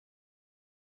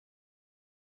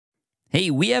Hey,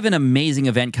 we have an amazing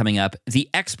event coming up, the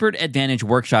Expert Advantage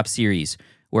Workshop Series,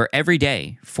 where every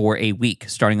day for a week,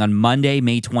 starting on Monday,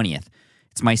 May 20th,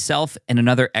 it's myself and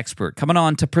another expert coming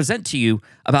on to present to you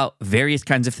about various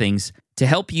kinds of things to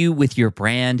help you with your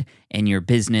brand and your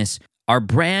business. Our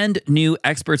brand new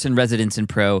experts and residents in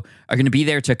Pro are going to be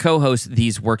there to co-host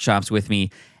these workshops with me,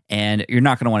 and you're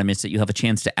not going to want to miss it. You'll have a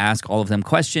chance to ask all of them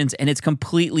questions, and it's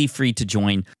completely free to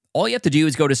join. All you have to do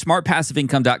is go to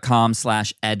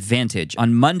smartpassiveincome.com/advantage.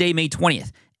 On Monday, May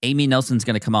 20th, Amy Nelson's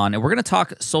going to come on, and we're going to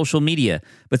talk social media,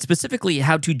 but specifically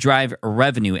how to drive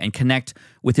revenue and connect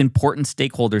with important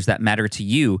stakeholders that matter to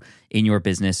you in your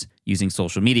business using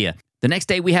social media. The next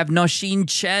day, we have Nosheen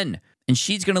Chen, and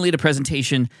she's going to lead a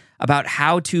presentation about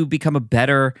how to become a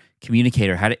better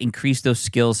communicator, how to increase those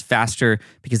skills faster,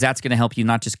 because that's going to help you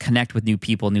not just connect with new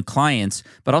people, new clients,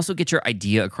 but also get your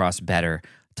idea across better.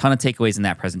 Ton of takeaways in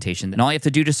that presentation. And all you have to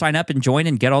do to sign up and join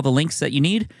and get all the links that you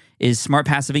need is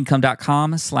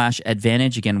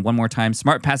smartpassiveincome.com/advantage. Again, one more time,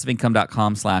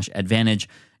 smartpassiveincome.com/advantage.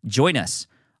 Join us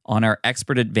on our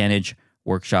Expert Advantage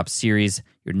Workshop Series.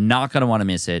 You're not going to want to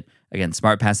miss it. Again,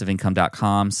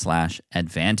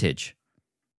 smartpassiveincome.com/advantage.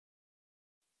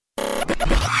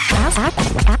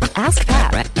 Ask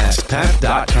Pat.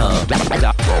 AskPat.com.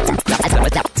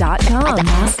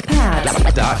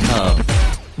 AskPat.com.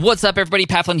 What's up, everybody?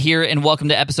 Pat Flynn here, and welcome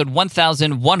to episode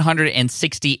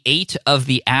 1168 of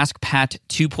the Ask Pat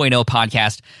 2.0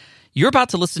 podcast. You're about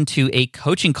to listen to a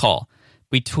coaching call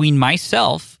between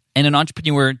myself and an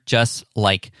entrepreneur just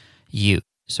like you.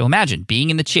 So imagine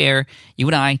being in the chair, you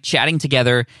and I chatting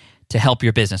together to help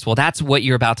your business. Well, that's what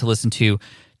you're about to listen to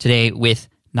today with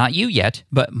not you yet,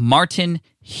 but Martin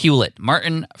Hewlett.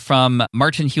 Martin from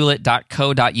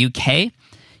martinhewlett.co.uk.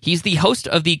 He's the host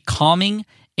of the Calming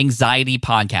Anxiety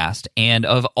podcast, and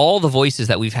of all the voices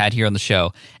that we've had here on the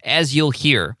show, as you'll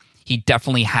hear, he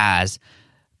definitely has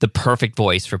the perfect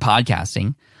voice for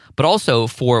podcasting, but also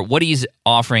for what he's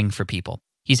offering for people.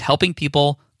 He's helping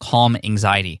people calm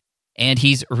anxiety. And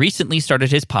he's recently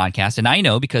started his podcast, and I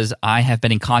know because I have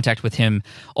been in contact with him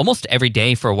almost every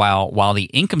day for a while the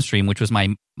Income Stream, which was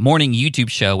my morning YouTube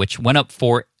show, which went up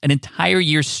for an entire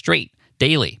year straight,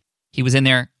 daily. He was in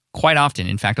there quite often,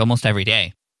 in fact, almost every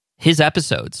day. His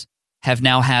episodes have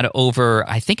now had over,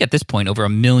 I think at this point, over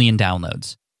 1 million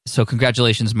downloads. So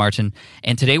congratulations, Martin.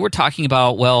 And today we're talking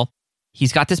about, well,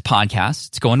 he's got this podcast.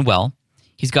 It's going well.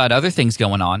 He's got other things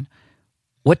going on.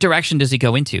 What direction does he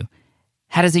go into?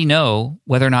 How does he know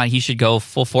whether or not he should go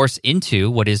full force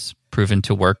into what is proven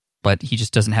to work, but he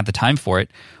just doesn't have the time for it?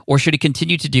 Or should he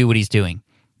continue to do what he's doing?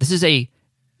 This is a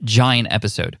giant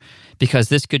episode because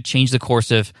this could change the course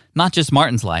of not just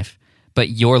Martin's life, but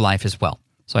your life as well.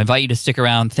 So I invite you to stick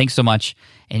around. Thanks so much.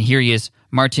 And here he is,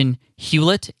 Martin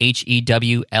Hewlett,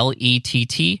 Hewlett,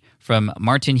 from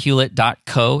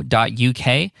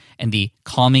martinhewlett.co.uk and the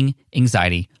Calming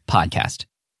Anxiety podcast.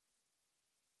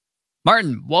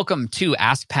 Martin, welcome to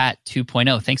Ask Pat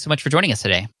 2.0. Thanks so much for joining us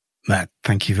today. Matt,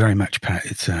 thank you very much, Pat.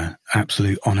 It's an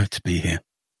absolute honor to be here.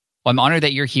 Well, I'm honored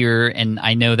that you're here, and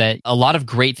I know that a lot of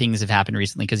great things have happened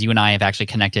recently because you and I have actually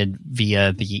connected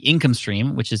via the Income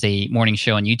Stream, which is a morning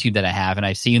show on YouTube that I have, and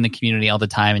I see you in the community all the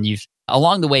time, and you've,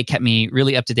 along the way, kept me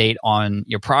really up to date on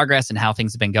your progress and how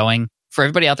things have been going. For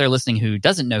everybody out there listening who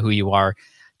doesn't know who you are,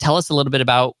 tell us a little bit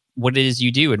about what it is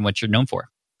you do and what you're known for.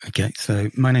 Okay, so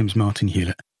my name's Martin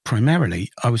Hewlett. Primarily,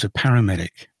 I was a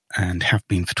paramedic and have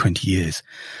been for 20 years.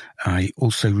 I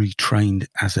also retrained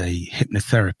as a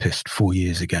hypnotherapist 4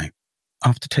 years ago.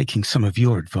 After taking some of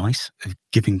your advice of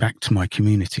giving back to my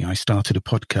community, I started a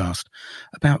podcast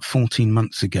about 14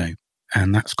 months ago,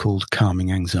 and that's called Calming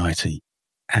Anxiety.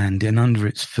 And in under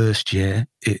its first year,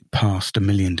 it passed 1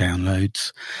 million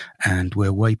downloads, and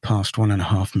we're way past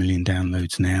 1.5 million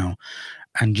downloads now,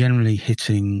 and generally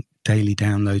hitting daily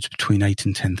downloads between 8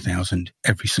 and 10,000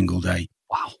 every single day.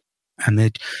 Wow. And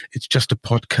it's just a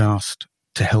podcast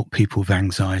to help people with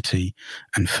anxiety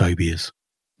and phobias.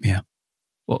 Yeah.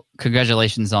 Well,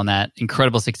 congratulations on that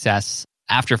incredible success.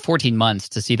 After 14 months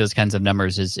to see those kinds of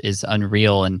numbers is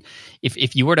unreal. And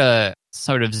if you were to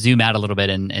sort of zoom out a little bit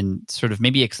and sort of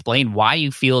maybe explain why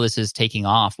you feel this is taking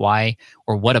off, why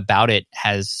or what about it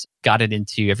has got it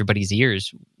into everybody's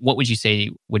ears, what would you say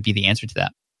would be the answer to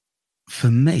that? For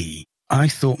me, I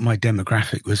thought my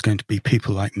demographic was going to be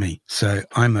people like me. So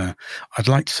I'd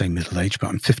like to say middle-aged, but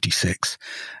I'm 56.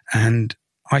 And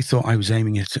I thought I was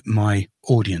aiming it at my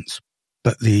audience.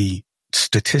 But the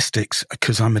statistics,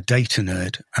 because I'm a data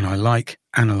nerd and I like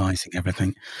analyzing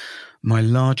everything, my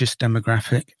largest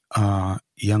demographic are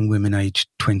young women aged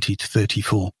 20 to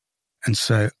 34. And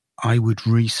so I would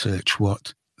research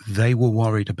what they were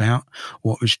worried about,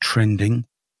 what was trending,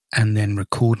 and then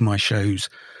record my shows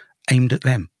aimed at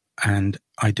them. And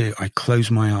I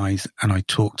close my eyes and I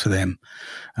talk to them.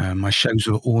 My shows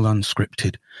are all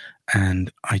unscripted,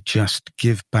 and I just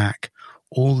give back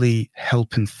all the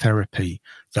help and therapy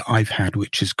that I've had,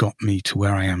 which has got me to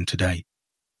where I am today.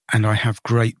 And I have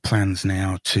great plans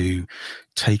now to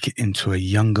take it into a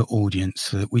younger audience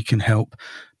so that we can help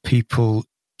people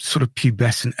sort of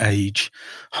pubescent age,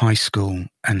 high school,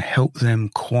 and help them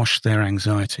quash their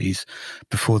anxieties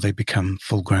before they become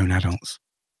full-grown adults.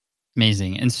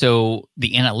 Amazing. And so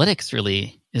the analytics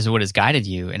really is what has guided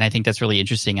you. And I think that's really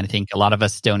interesting. And I think a lot of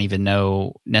us don't even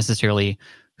know necessarily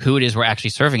who it is we're actually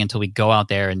serving until we go out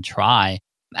there and try.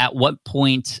 At what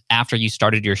point after you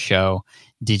started your show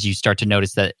did you start to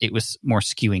notice that it was more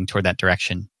skewing toward that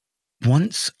direction?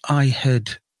 Once I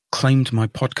had claimed my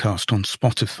podcast on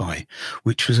Spotify,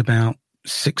 which was about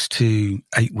 6 to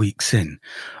 8 weeks in,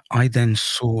 I then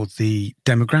saw the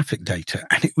demographic data,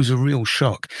 and it was a real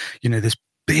shock. This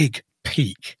big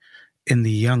peak in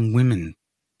the young women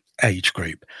age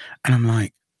group. And I'm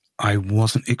like, I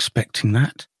wasn't expecting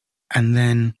that. And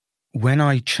then when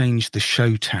I changed the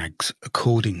show tags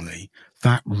accordingly,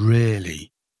 that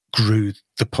really grew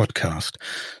the podcast.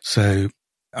 So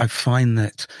I find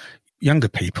that younger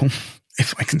people,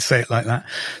 if I can say it like that,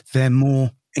 they're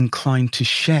more inclined to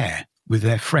share with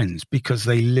their friends because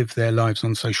they live their lives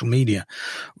on social media,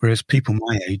 whereas people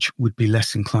my age would be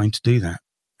less inclined to do that.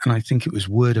 And I think it was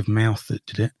word of mouth that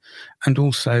did it. And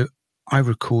also, I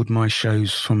record my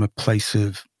shows from a place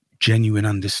of genuine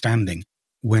understanding.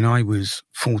 When I was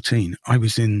 14, I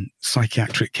was in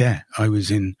psychiatric care. I was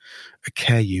in a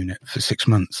care unit for 6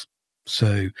 months.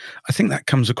 So I think that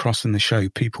comes across in the show.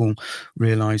 People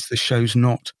realize the show's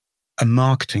not a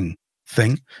marketing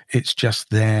thing. It's just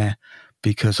there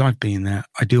because I've been there.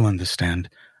 I do understand.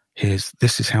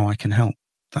 This is how I can help.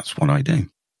 That's what I do.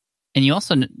 And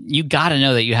you got to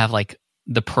know that you have like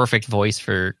the perfect voice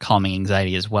for calming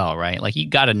anxiety as well, right? Like you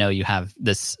got to know you have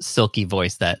this silky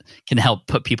voice that can help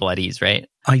put people at ease, right?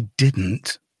 I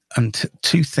didn't. And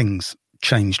two things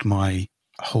changed my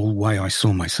whole way I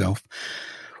saw myself.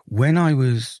 When I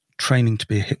was training to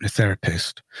be a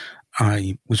hypnotherapist,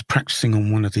 I was practicing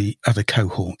on one of the other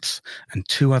cohorts, and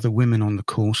 2 other women on the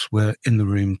course were in the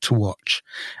room to watch.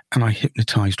 And I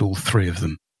hypnotized all 3 of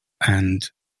them. And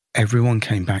everyone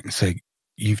came back and said,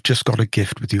 you've just got a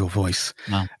gift with your voice.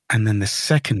 Wow. And then the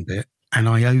second bit, and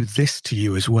I owe this to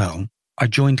you as well, I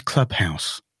joined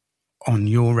Clubhouse on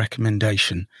your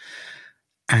recommendation.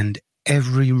 And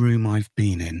every room I've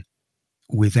been in,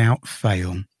 without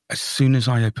fail, as soon as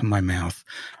I open my mouth,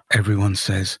 everyone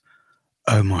says,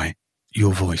 oh my,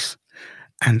 your voice.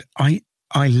 And I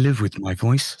live with my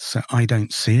voice, so I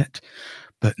don't see it.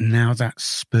 But now that's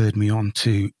spurred me on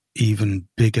to even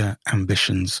bigger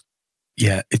ambitions.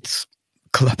 Yeah,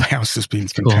 Clubhouse has been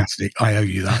fantastic. Cool. I owe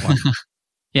you that one.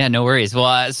 Yeah, no worries.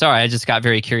 Well, sorry, I just got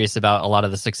very curious about a lot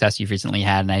of the success you've recently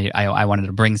had, and I wanted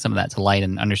to bring some of that to light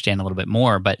and understand a little bit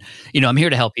more. But, I'm here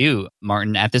to help you,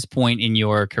 Martin. At this point in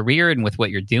your career and with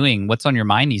what you're doing, what's on your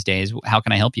mind these days? How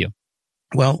can I help you?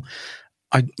 Well,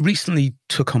 I recently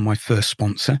took on my first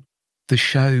sponsor. The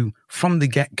show, from the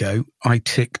get-go, I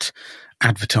ticked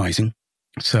advertising.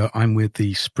 So I'm with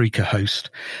the Spreaker host,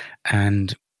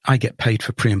 and I get paid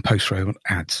for pre- and post-roll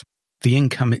ads. The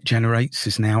income it generates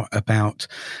is now about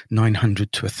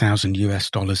 $900 to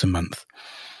 $1,000 a month.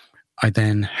 I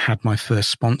then had my first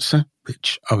sponsor,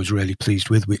 which I was really pleased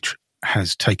with, which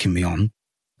has taken me on.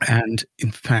 And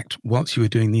in fact, whilst you were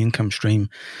doing the income stream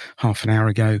half an hour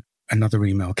ago, another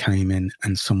email came in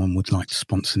and someone would like to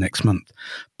sponsor next month.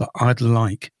 But I'd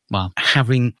like,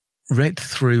 having read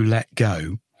through Let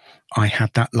Go, I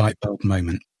had that light bulb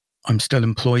moment. I'm still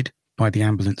employed by the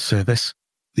ambulance service.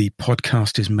 The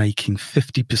podcast is making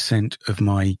 50% of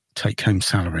my take-home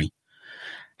salary.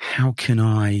 How can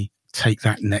I take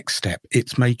that next step?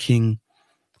 It's making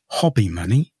hobby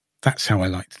money. That's how I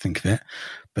like to think of it,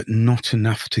 but not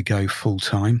enough to go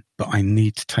full-time. But I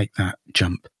need to take that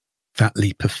jump, that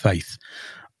leap of faith.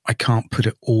 I can't put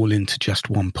it all into just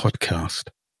one podcast.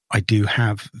 I do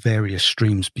have various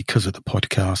streams because of the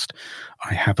podcast.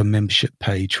 I have a membership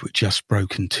page which just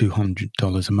broken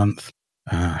 $200 a month.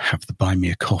 Have the buy me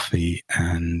a coffee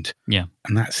and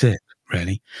that's it,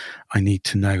 really. I need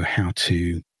to know how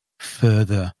to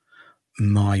further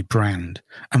my brand.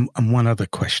 And one other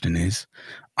question is,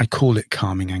 I call it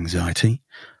calming anxiety,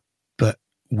 but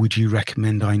would you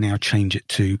recommend I now change it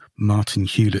to Martin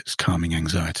Hewlett's calming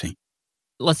anxiety?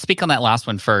 Let's speak on that last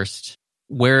one first.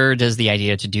 Where does the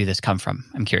idea to do this come from?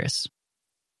 I'm curious.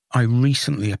 I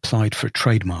recently applied for a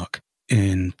trademark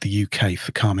in the UK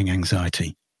for calming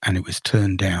anxiety, and it was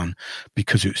turned down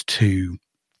because it was too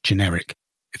generic.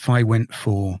 If I went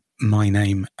for my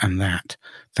name and that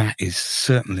is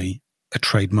certainly a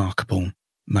trademarkable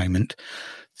moment.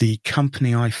 The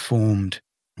company I formed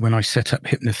when I set up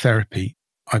hypnotherapy,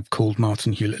 I've called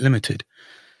Martin Hewlett Limited.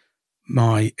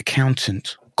 My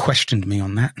accountant questioned me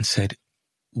on that and said,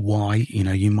 why,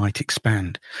 you might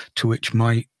expand. To which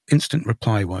my instant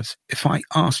reply was, if I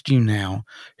asked you now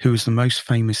who is the most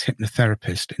famous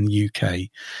hypnotherapist in the UK,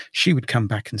 she would come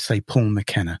back and say Paul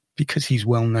McKenna, because he's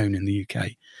well known in the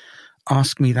UK.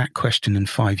 Ask me that question in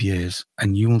 5 years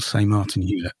and you will say Martin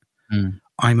Hewlett.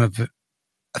 I'm a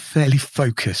fairly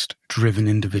focused, driven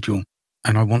individual,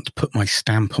 and I want to put my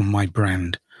stamp on my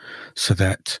brand so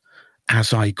that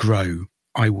as I grow,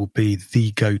 I will be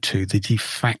the go-to, the de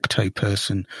facto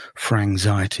person for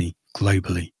anxiety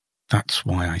globally. That's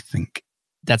why I think.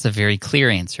 That's a very clear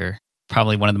answer.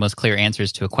 Probably one of the most clear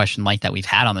answers to a question like that we've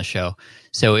had on the show.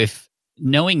 So if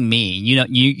knowing me,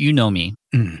 you know me,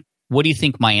 what do you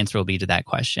think my answer will be to that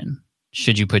question?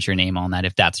 Should you put your name on that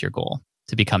if that's your goal,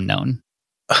 to become known?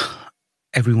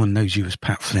 Everyone knows you as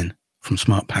Pat Flynn from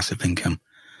Smart Passive Income.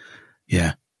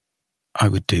 Yeah, I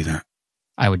would do that.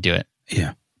 I would do it.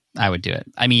 Yeah. I would do it.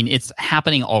 I mean, it's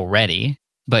happening already,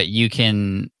 but you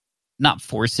can not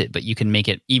force it, but you can make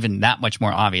it even that much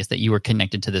more obvious that you are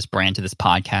connected to this brand, to this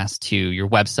podcast, to your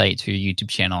website, to your YouTube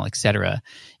channel, etc.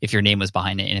 If your name was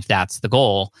behind it. And if that's the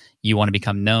goal, you want to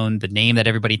become known, the name that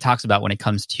everybody talks about when it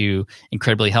comes to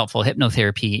incredibly helpful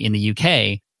hypnotherapy in the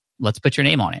UK, let's put your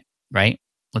name on it, right?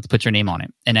 Let's put your name on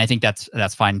it. And I think that's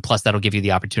fine. Plus, that'll give you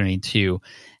the opportunity to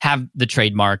have the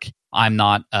trademark. I'm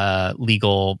not a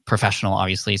legal professional,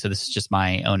 obviously, so this is just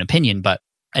my own opinion, but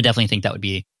I definitely think that would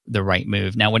be the right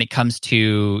move. Now, when it comes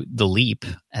to the leap,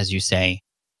 as you say,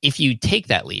 if you take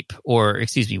that leap, or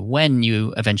when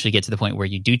you eventually get to the point where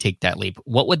you do take that leap,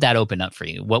 what would that open up for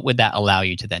you? What would that allow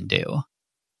you to then do?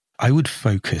 I would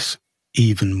focus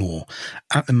even more.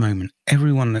 At the moment,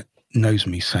 everyone that knows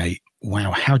me say,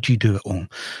 wow, how do you do it all?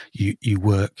 You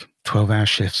work 12-hour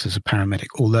shifts as a paramedic,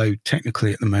 although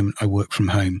technically at the moment I work from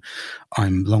home.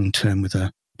 I'm long-term with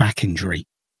a back injury.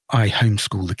 I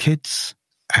homeschool the kids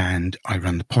and I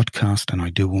run the podcast and I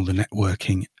do all the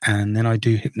networking and then I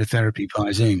do hypnotherapy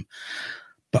via Zoom.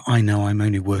 But I know I'm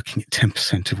only working at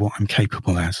 10% of what I'm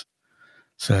capable as.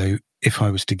 So if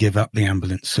I was to give up the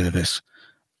ambulance service,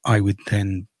 I would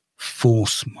then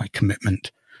force my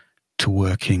commitment to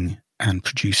working and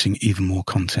producing even more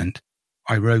content.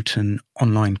 I wrote an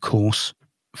online course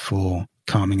for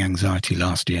calming anxiety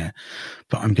last year,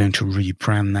 but I'm going to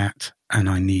rebrand that and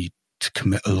I need to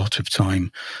commit a lot of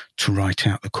time to write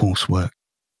out the coursework.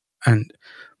 And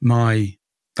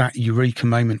that eureka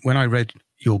moment, when I read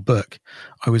your book,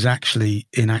 I was actually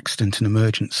in accident and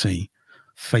emergency,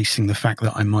 facing the fact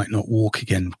that I might not walk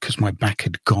again because my back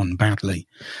had gone badly.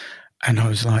 And I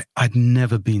was like, I'd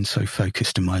never been so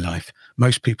focused in my life.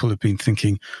 Most people have been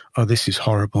thinking, oh, this is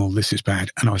horrible, this is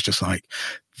bad. And I was just like,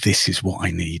 this is what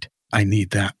I need. I need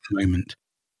that moment.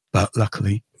 But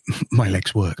luckily, my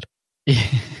legs worked.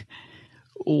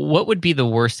 What would be the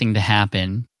worst thing to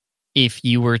happen if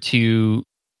you were to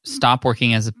stop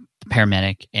working as a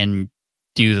paramedic and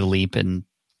do the leap and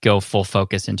go full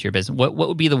focus into your business? What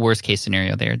would be the worst case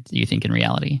scenario there, do you think, in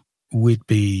reality? Would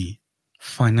be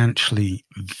financially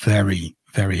very,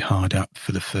 very hard up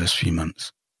for the first few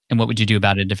months. And what would you do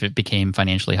about it if it became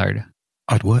financially hard?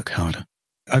 I'd work harder.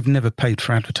 I've never paid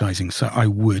for advertising, so I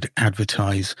would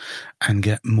advertise and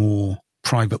get more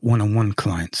private one-on-one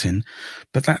clients in.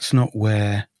 But that's not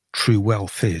where true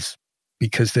wealth is,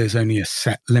 because there's only a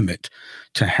set limit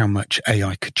to how much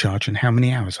AI could charge and how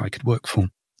many hours I could work for.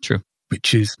 True.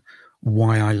 Which is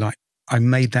why I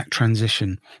made that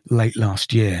transition late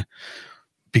last year.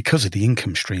 Because of the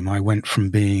income stream, I went from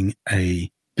being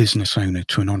a business owner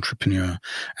to an entrepreneur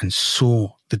and saw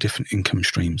the different income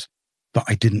streams. But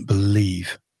I didn't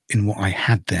believe in what I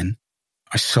had then.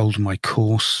 I sold my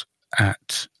course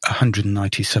at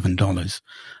 $197.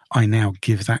 I now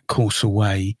give that course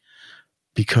away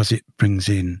because it brings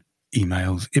in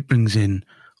emails. It brings in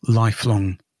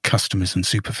lifelong customers and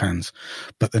superfans.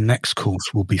 But the next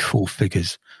course will be 4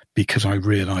 figures because I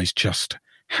realized just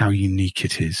how unique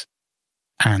it is.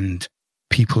 And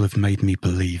people have made me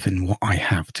believe in what I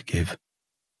have to give.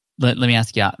 Let me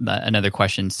ask you another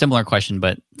question, similar question,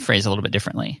 but phrased a little bit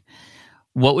differently.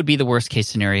 What would be the worst case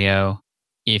scenario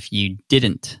if you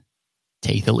didn't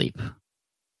take the leap?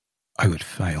 I would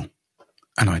fail,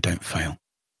 and I don't fail.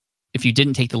 If you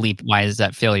didn't take the leap, why is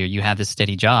that failure? You have this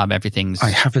steady job, everything's I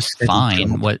have a steady fine.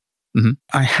 job. What?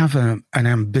 I have an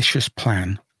ambitious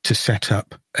plan to set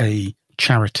up a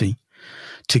charity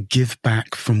to give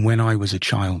back from when I was a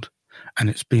child. And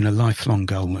it's been a lifelong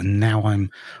goal. And now I'm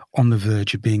on the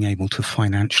verge of being able to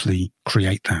financially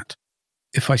create that.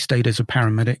 If I stayed as a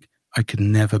paramedic, I could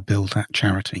never build that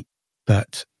charity.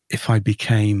 But if I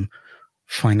became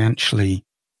financially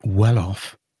well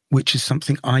off, which is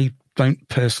something I don't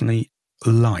personally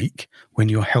like when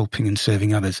you're helping and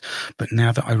serving others. But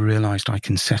now that I realized I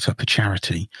can set up a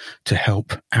charity to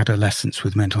help adolescents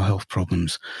with mental health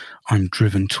problems, I'm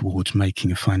driven towards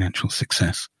making a financial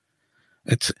success.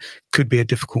 It could be a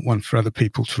difficult one for other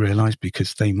people to realize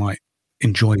because they might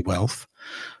enjoy wealth,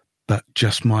 but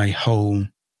just my whole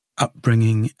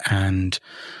upbringing and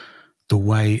the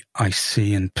way I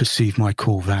see and perceive my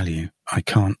core value, I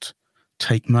can't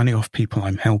take money off people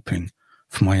I'm helping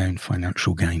for my own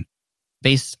financial gain.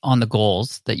 Based on the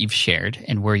goals that you've shared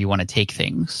and where you want to take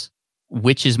things,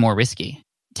 which is more risky,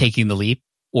 taking the leap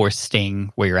or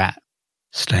staying where you're at?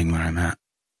 Staying where I'm at.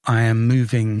 I am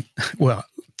moving, well,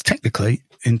 technically,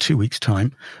 in 2 weeks'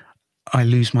 time, I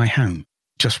lose my home.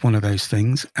 Just one of those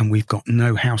things. And we've got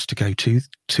no house to go to.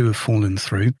 Two have fallen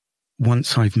through.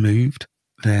 Once I've moved,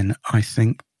 then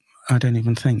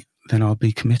then I'll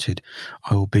be committed.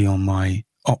 I will be on my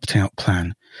opt-out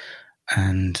plan.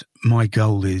 And my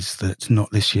goal is that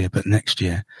not this year, but next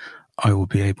year, I will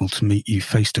be able to meet you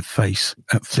face to face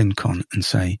at FlynnCon and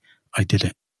say, I did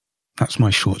it. That's my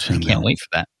short-term goal. I can't wait for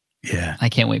that. Yeah. I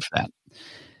can't wait for that.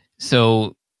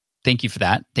 So thank you for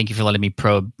that. Thank you for letting me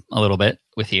probe a little bit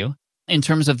with you. In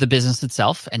terms of the business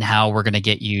itself and how we're going to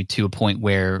get you to a point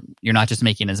where you're not just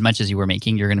making as much as you were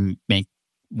making, you're going to make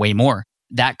way more.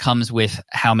 That comes with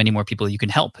how many more people you can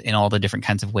help in all the different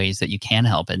kinds of ways that you can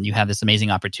help. And you have this amazing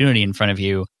opportunity in front of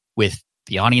you with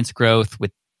the audience growth,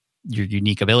 with your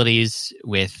unique abilities,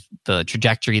 with the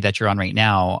trajectory that you're on right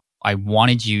now. I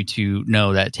wanted you to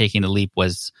know that taking the leap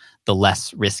was the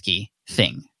less risky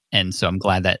thing. And so I'm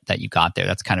glad that you got there.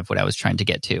 That's kind of what I was trying to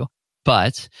get to.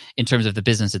 But in terms of the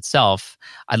business itself,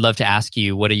 I'd love to ask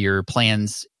you, what are your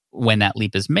plans when that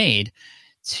leap is made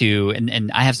to,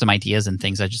 and I have some ideas and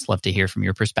things I'd just love to hear from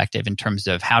your perspective in terms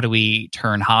of how do we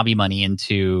turn hobby money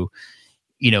into,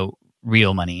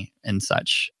 real money and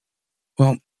such?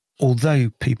 Well, although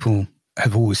people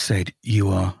have always said you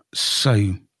are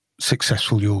so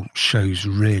successful, your show's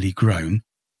really grown,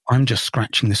 I'm just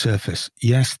scratching the surface.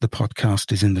 Yes, the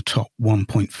podcast is in the top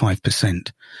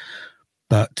 1.5%,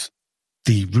 but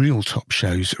the real top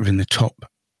shows are in the top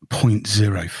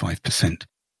 0.05%.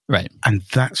 Right. And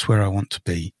that's where I want to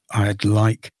be. I'd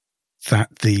like that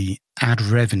the ad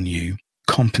revenue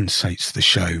compensates the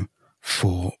show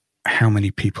for how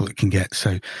many people it can get.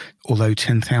 So although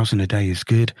 10,000 a day is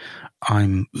good,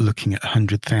 I'm looking at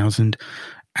 100,000.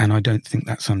 And I don't think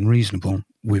that's unreasonable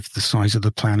with the size of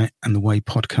the planet and the way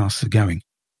podcasts are going.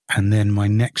 And then my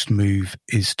next move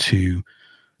is to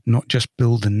not just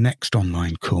build the next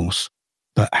online course,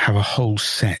 but have a whole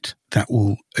set that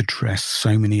will address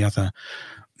so many other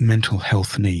mental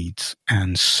health needs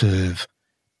and serve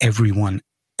everyone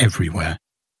everywhere.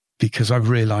 Because I've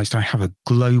realized I have a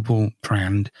global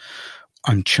brand.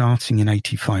 I'm charting in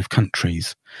 85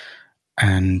 countries,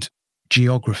 and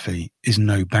geography is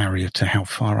no barrier to how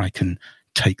far I can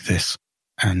take this.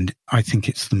 And I think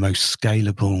it's the most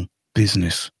scalable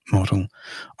business model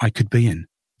I could be in.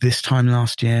 This time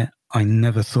last year, I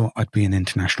never thought I'd be an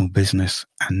international business,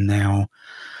 and now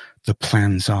the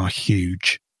plans are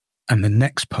huge. And the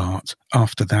next part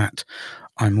after that,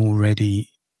 I'm already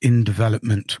in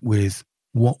development with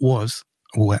what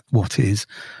is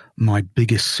my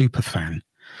biggest super fan,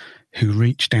 who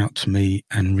reached out to me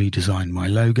and redesigned my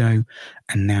logo,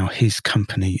 and now his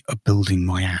company are building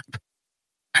my app.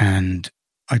 And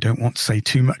I don't want to say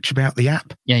too much about the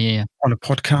app on a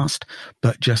podcast,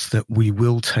 but just that we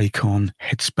will take on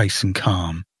Headspace and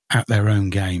Calm at their own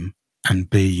game and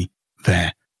be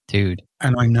there. Dude.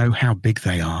 And I know how big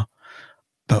they are,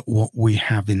 but what we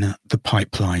have in the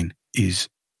pipeline is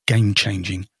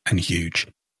game-changing and huge.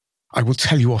 I will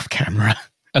tell you off camera.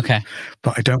 Okay.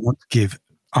 But I don't want to give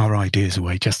our ideas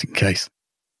away just in case.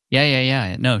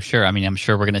 Yeah. No, sure. I mean, I'm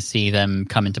sure we're going to see them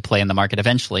come into play in the market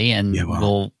eventually, and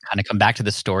we'll kind of come back to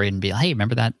the story and be like, hey,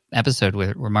 remember that episode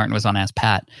where Martin was on Ask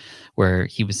Pat, where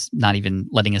he was not even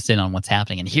letting us in on what's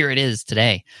happening, and here it is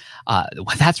today.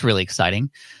 That's really exciting.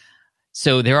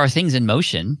 So there are things in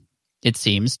motion, it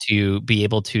seems, to be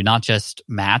able to not just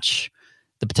match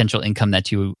the potential income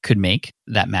that you could make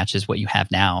that matches what you have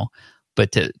now,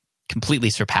 but to completely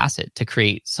surpass it, to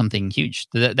create something huge.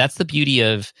 That's the beauty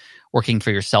of working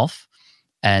for yourself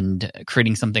and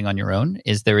creating something on your own,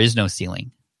 is there is no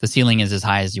ceiling. The ceiling is as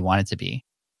high as you want it to be.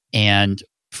 And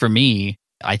for me,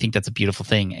 I think that's a beautiful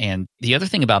thing. And the other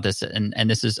thing about this, and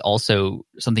this is also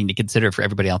something to consider for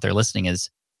everybody out there listening, is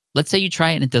let's say you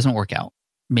try it and it doesn't work out.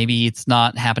 Maybe it's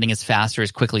not happening as fast or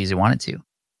as quickly as you want it to.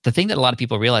 The thing that a lot of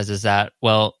people realize is that,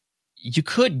 well, you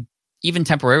could even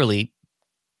temporarily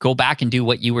go back and do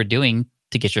what you were doing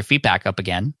to get your feet back up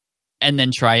again and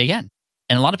then try again.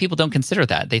 And a lot of people don't consider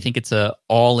that. They think it's a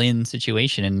all-in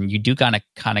situation, and you do kind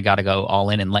of got to go all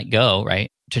in and let go,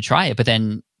 right, to try it. But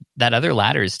then that other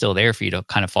ladder is still there for you to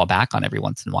kind of fall back on every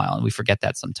once in a while, and we forget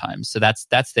that sometimes. So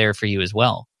that's there for you as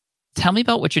well. Tell me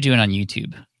about what you're doing on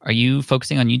YouTube. Are you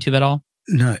focusing on YouTube at all?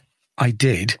 No, I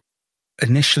did.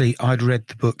 Initially, I'd read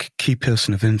the book Key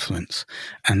Person of Influence,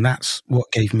 and that's what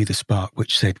gave me the spark,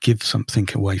 which said, give something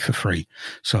away for free.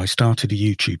 So I started a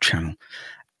YouTube channel,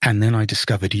 and then I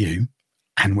discovered you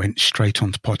and went straight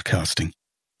on to podcasting.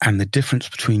 And the difference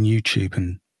between YouTube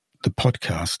and the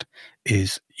podcast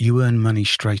is you earn money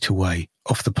straight away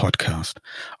off the podcast.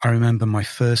 I remember my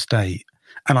first day,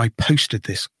 and I posted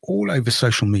this all over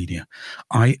social media.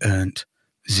 I earned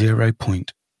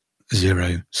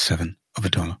 0.07 of a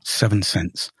dollar, 7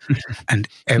 cents. And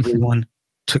everyone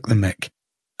took the mick,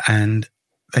 and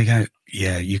they go,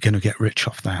 yeah, you're going to get rich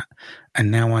off that.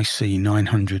 And now I see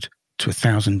 $900 to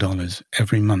 $1,000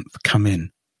 every month come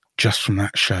in just from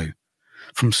that show,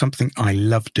 from something I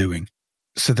love doing.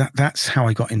 So that's how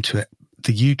I got into it.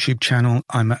 The YouTube channel,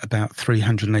 I'm at about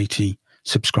 380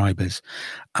 subscribers.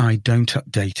 I don't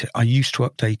update it. I used to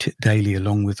update it daily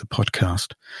along with the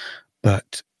podcast,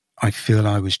 but I feel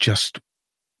I was just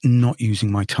not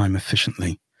using my time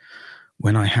efficiently.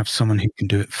 When I have someone who can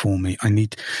do it for me, I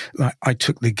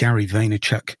took the Gary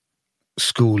Vaynerchuk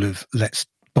school of let's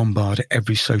bombard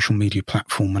every social media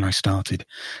platform when I started.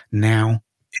 Now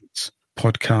it's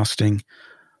podcasting,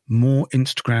 more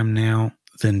Instagram now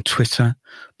than Twitter,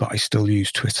 but I still use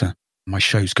Twitter. My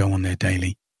shows go on there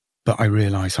daily, but I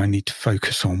realize I need to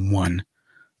focus on one,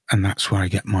 and that's where I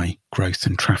get my growth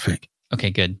and traffic. Okay,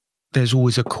 good. There's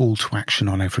always a call to action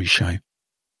on every show.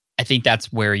 I think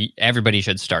that's where everybody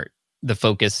should start. The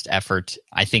focused effort.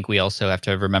 I think we also have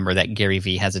to remember that Gary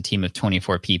Vee has a team of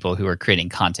 24 people who are creating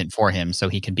content for him so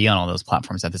he can be on all those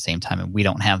platforms at the same time, and we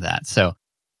don't have that. So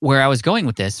where I was going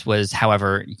with this was,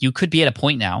 however, you could be at a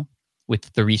point now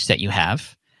with the reach that you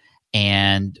have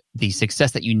and the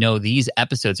success that you know these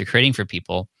episodes are creating for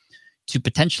people to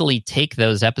potentially take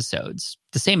those episodes,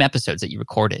 the same episodes that you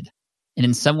recorded, and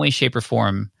in some way, shape, or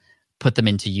form, put them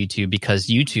into YouTube, because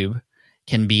YouTube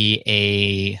can be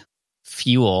a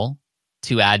fuel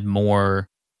to add more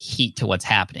heat to what's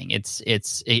happening.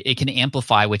 It can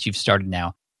amplify what you've started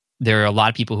now. There are a lot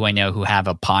of people who I know who have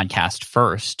a podcast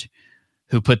first,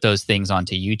 who put those things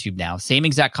onto YouTube now. Same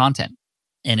exact content.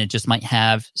 And it just might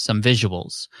have some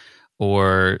visuals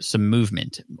or some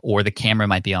movement, or the camera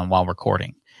might be on while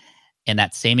recording. And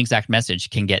that same exact message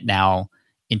can get now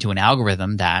into an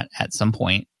algorithm that at some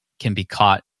point can be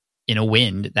caught in a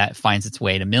wind that finds its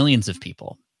way to millions of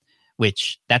people,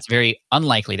 which that's very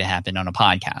unlikely to happen on a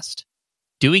podcast.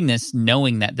 Doing this,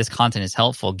 knowing that this content is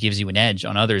helpful, gives you an edge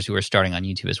on others who are starting on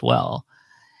YouTube as well.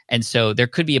 And so there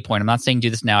could be a point. I'm not saying do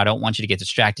this now. I don't want you to get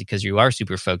distracted because you are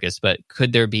super focused, but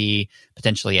could there be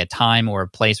potentially a time or a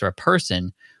place or a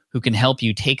person who can help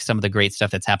you take some of the great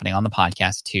stuff that's happening on the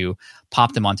podcast to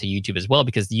pop them onto YouTube as well?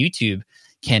 Because YouTube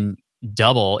can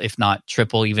double, if not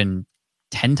triple, even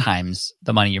 10 times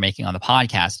the money you're making on the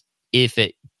podcast if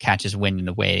it catches wind in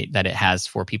the way that it has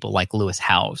for people like Lewis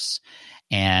House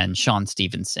and Sean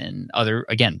Stevenson, other,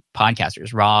 again,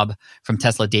 podcasters. Rob from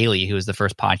Tesla Daily, who is the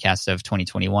first podcast of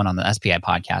 2021 on the SPI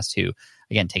podcast, who,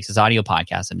 again, takes his audio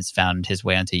podcast and has found his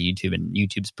way onto YouTube, and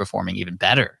YouTube's performing even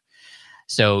better.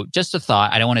 So just a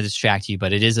thought. I don't want to distract you,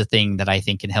 but it is a thing that I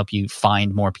think can help you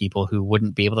find more people who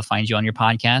wouldn't be able to find you on your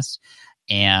podcast,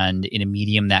 and in a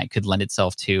medium that could lend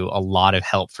itself to a lot of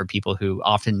help for people who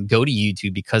often go to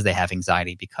YouTube because they have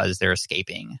anxiety, because they're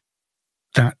escaping.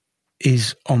 That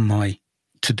is on my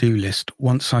to-do list.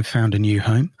 Once I've found a new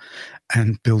home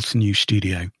and built a new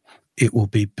studio, it will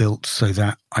be built so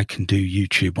that I can do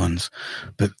YouTube ones.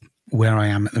 But where I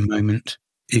am at the moment,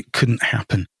 it couldn't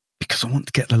happen because I want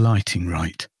to get the lighting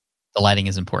right. The lighting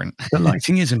is important. The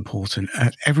lighting is important.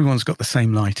 Everyone's got the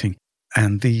same lighting.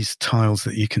 And these tiles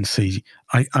that you can see,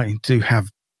 I do have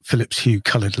Philips Hue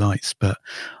colored lights, but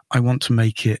I want to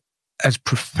make it as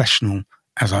professional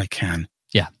as I can.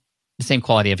 Yeah. The same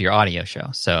quality of your audio show.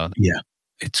 So yeah,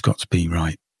 it's got to be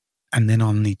right. And then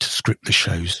I'll need to script the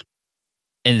shows.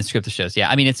 And script the shows. Yeah.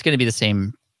 I mean, it's going to be the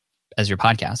same as your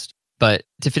podcast. But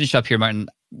to finish up here, Martin,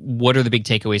 what are the big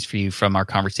takeaways for you from our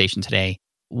conversation today?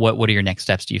 What are your next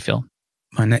steps, do you feel?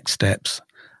 My next steps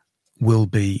will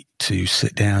be to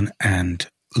sit down and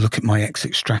look at my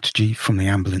exit strategy from the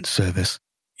ambulance service.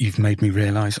 You've made me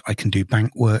realize I can do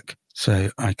bank work So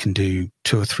I can do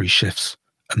 2 or 3 shifts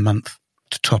a month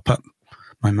to top up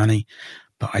my money.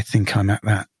 But I think I'm at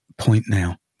that point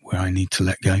now where I need to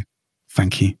let go.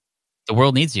 Thank you. The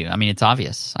world needs you. I mean, it's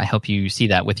obvious. I hope you see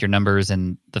that with your numbers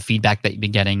and the feedback that you've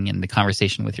been getting and the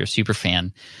conversation with your super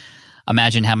fan.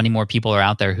 Imagine how many more people are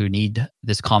out there who need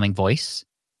this calming voice,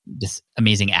 this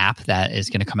amazing app that is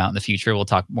going to come out in the future. We'll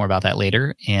talk more about that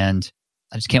later. And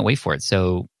I just can't wait for it.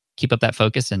 So keep up that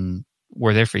focus, and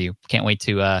we're there for you. Can't wait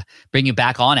to bring you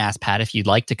back on Ask Pat if you'd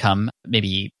like to come.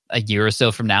 Maybe a year or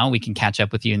so from now, we can catch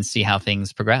up with you and see how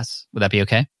things progress. Would that be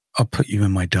okay? I'll put you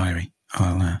in my diary.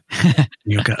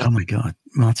 You'll go, oh my God,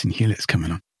 Martin Hewlett's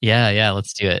coming on. Yeah,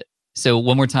 let's do it. So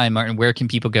one more time, Martin, where can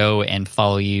people go and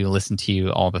follow you, listen to you,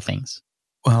 all the things?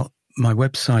 Well, my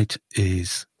website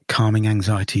is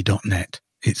calminganxiety.net.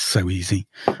 It's so easy.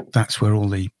 That's where all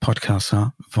the podcasts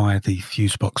are via the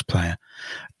Fusebox player.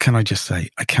 Can I just say,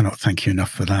 I cannot thank you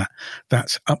enough for that.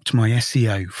 That's upped my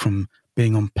SEO from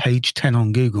being on page 10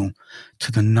 on Google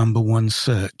to the #1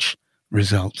 search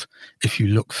result if you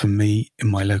look for me in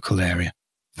my local area.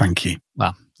 Thank you.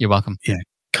 Wow, you're welcome. Yeah,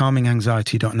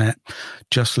 calminganxiety.net.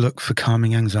 Just look for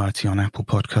Calming Anxiety on Apple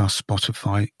Podcasts,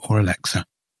 Spotify, or Alexa.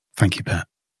 Thank you, Pat.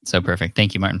 So perfect.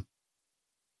 Thank you, Martin.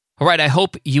 All right, I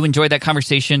hope you enjoyed that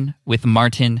conversation with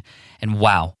Martin. And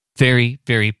wow, very,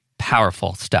 very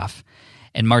powerful stuff.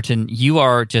 And Martin, you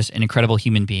are just an incredible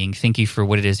human being. Thank you for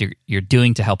what it is you're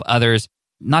doing to help others,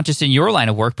 not just in your line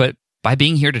of work, but by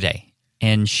being here today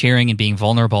and sharing and being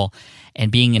vulnerable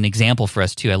and being an example for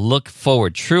us too. I look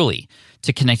forward truly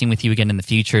to connecting with you again in the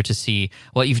future to see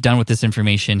what you've done with this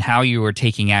information, how you are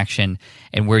taking action,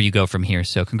 and where you go from here.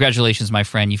 So congratulations, my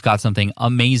friend. You've got something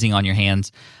amazing on your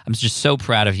hands. I'm just so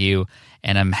proud of you,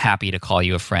 and I'm happy to call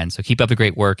you a friend. So keep up the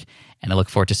great work, and I look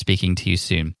forward to speaking to you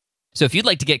soon. So if you'd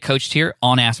like to get coached here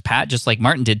on Ask Pat, just like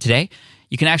Martin did today,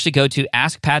 you can actually go to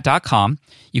askpat.com.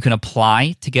 You can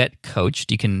apply to get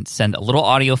coached. You can send a little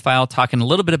audio file talking a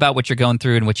little bit about what you're going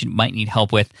through and what you might need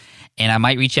help with. And I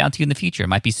might reach out to you in the future. It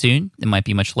might be soon. It might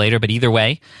be much later. But either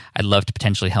way, I'd love to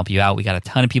potentially help you out. We got a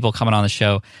ton of people coming on the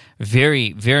show.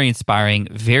 Very, very inspiring,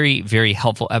 very, very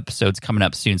helpful episodes coming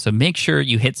up soon. So make sure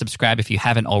you hit subscribe if you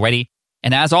haven't already.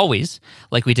 And as always,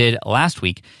 like we did last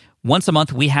week, once a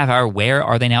month, we have our Where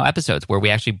Are They Now episodes where we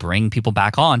actually bring people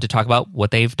back on to talk about what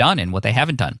they've done and what they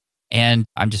haven't done. And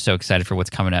I'm just so excited for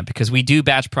what's coming up because we do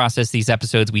batch process these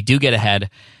episodes. We do get ahead.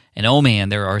 And oh man,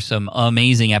 there are some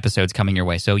amazing episodes coming your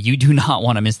way. So you do not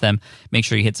want to miss them. Make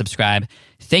sure you hit subscribe.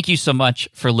 Thank you so much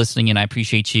for listening, and I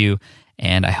appreciate you.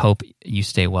 And I hope you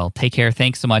stay well. Take care.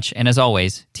 Thanks so much. And as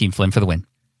always, Team Flynn for the win.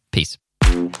 Peace.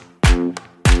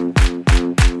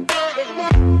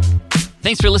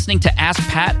 Thanks for listening to Ask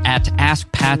Pat at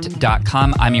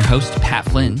askpat.com. I'm your host, Pat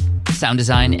Flynn. Sound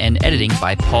design and editing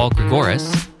by Paul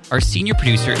Gregoris. Our senior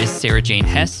producer is Sarah Jane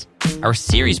Hess. Our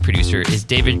series producer is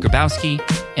David Grabowski.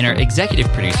 And our executive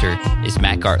producer is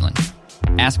Matt Gartland.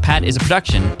 Ask Pat is a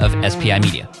production of SPI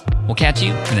Media. We'll catch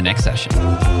you in the next session.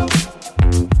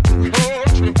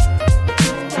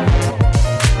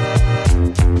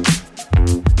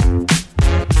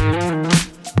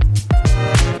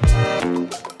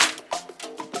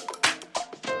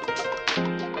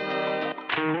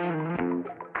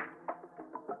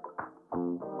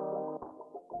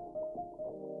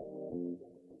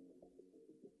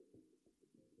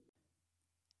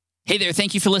 Hey there,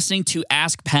 thank you for listening to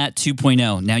Ask Pat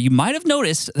 2.0. Now, you might have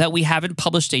noticed that we haven't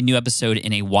published a new episode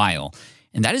in a while,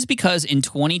 and that is because in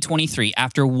 2023,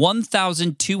 after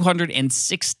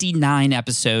 1,269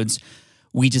 episodes,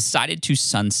 we decided to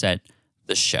sunset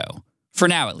the show. For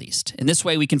now, at least. In this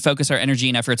way, we can focus our energy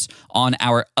and efforts on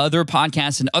our other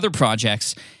podcasts and other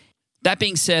projects. That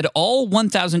being said, all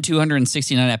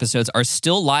 1,269 episodes are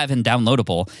still live and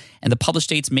downloadable, and the published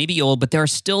dates may be old, but there are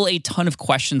still a ton of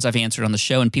questions I've answered on the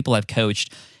show and people I've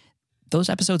coached. Those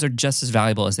episodes are just as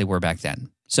valuable as they were back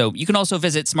then. So you can also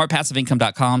visit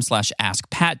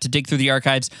smartpassiveincome.com/askpat to dig through the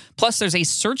archives. Plus, there's a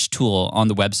search tool on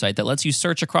the website that lets you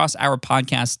search across our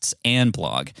podcasts and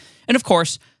blog. And of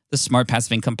course, the Smart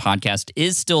Passive Income podcast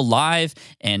is still live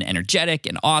and energetic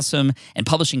and awesome and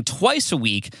publishing twice a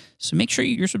week. So make sure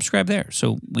you're subscribed there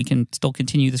so we can still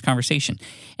continue this conversation.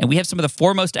 And we have some of the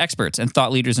foremost experts and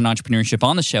thought leaders in entrepreneurship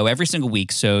on the show every single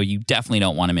week, so you definitely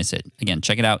don't want to miss it. Again,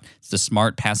 check it out. It's the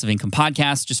Smart Passive Income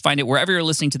podcast. Just find it wherever you're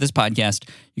listening to this podcast.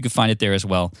 You can find it there as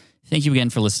well. Thank you again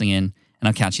for listening in, and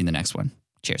I'll catch you in the next one.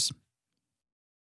 Cheers.